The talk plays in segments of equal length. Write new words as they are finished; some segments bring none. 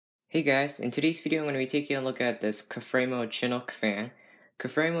Hey guys, in today's video I'm going to be taking a look at this Caframo Chinook fan.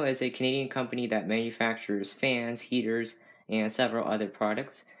 Caframo is a Canadian company that manufactures fans, heaters, and several other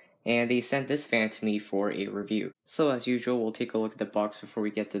products, and they sent this fan to me for a review. So as usual, we'll take a look at the box before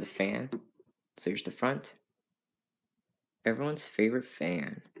we get to the fan. So here's the front. Everyone's favorite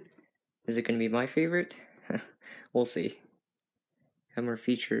fan. Is it going to be my favorite? We'll see. Have more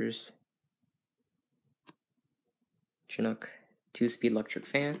features. Chinook 2-speed electric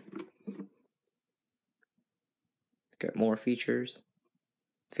fan. Got more features.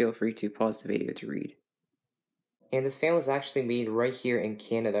 Feel free to pause the video to read. And this fan was actually made right here in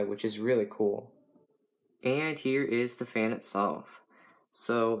Canada, which is really cool. And here is the fan itself.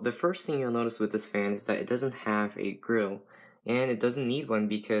 So the first thing you'll notice with this fan is that it doesn't have a grill, and it doesn't need one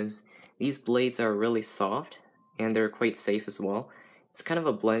because these blades are really soft and they're quite safe as well. It's kind of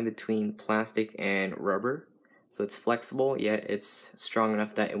a blend between plastic and rubber, so it's flexible yet it's strong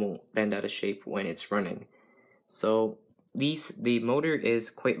enough that it won't bend out of shape when it's running. So the motor is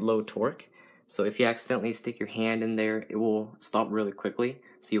quite low torque, so if you accidentally stick your hand in there, it will stop really quickly,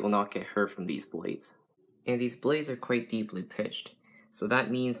 so you will not get hurt from these blades. And these blades are quite deeply pitched, so that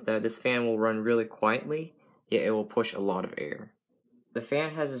means that this fan will run really quietly, yet it will push a lot of air. The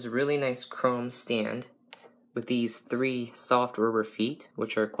fan has this really nice chrome stand with these 3 soft rubber feet,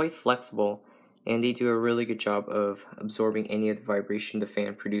 which are quite flexible, and they do a really good job of absorbing any of the vibration the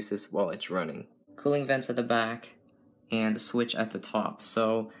fan produces while it's running. Cooling vents at the back, and the switch at the top.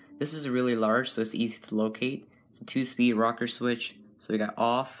 So this is really large, so it's easy to locate. It's a 2-speed rocker switch, so we got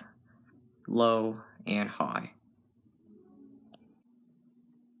off, low, and high.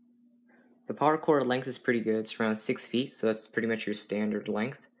 The power cord length is pretty good. It's around 6 feet, so that's pretty much your standard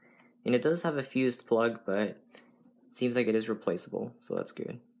length. And it does have a fused plug, but it seems like it is replaceable, so that's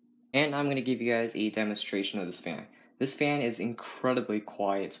good. And I'm going to give you guys a demonstration of this fan. This fan is incredibly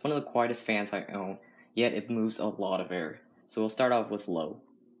quiet. It's one of the quietest fans I own, yet it moves a lot of air. So we'll start off with low.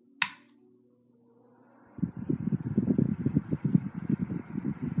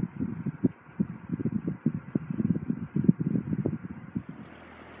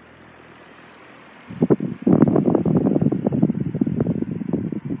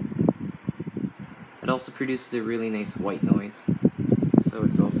 It also produces a really nice white noise, so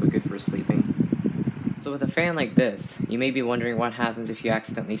it's also good for sleeping. So with a fan like this, you may be wondering what happens if you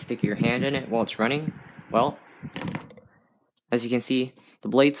accidentally stick your hand in it while it's running. Well, as you can see, the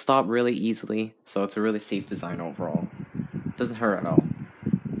blades stop really easily, so it's a really safe design overall. It doesn't hurt at all.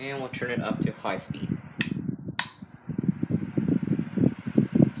 And we'll turn it up to high speed.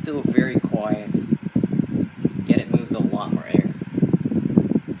 Still very quiet, yet it moves a lot more air.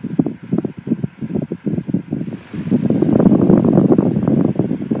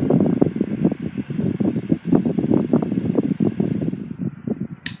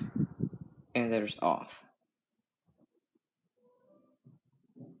 And there's off.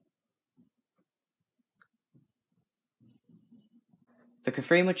 The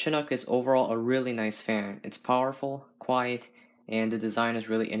Caframo Chinook is overall a really nice fan. It's powerful, quiet, and the design is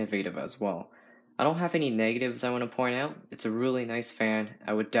really innovative as well. I don't have any negatives I want to point out. It's a really nice fan.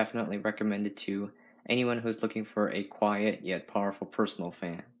 I would definitely recommend it to anyone who's looking for a quiet yet powerful personal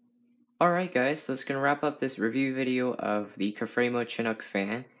fan. Alright guys, so that's going to wrap up this review video of the Caframo Chinook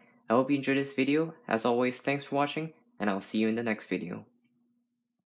fan. I hope you enjoyed this video. As always, thanks for watching, and I'll see you in the next video.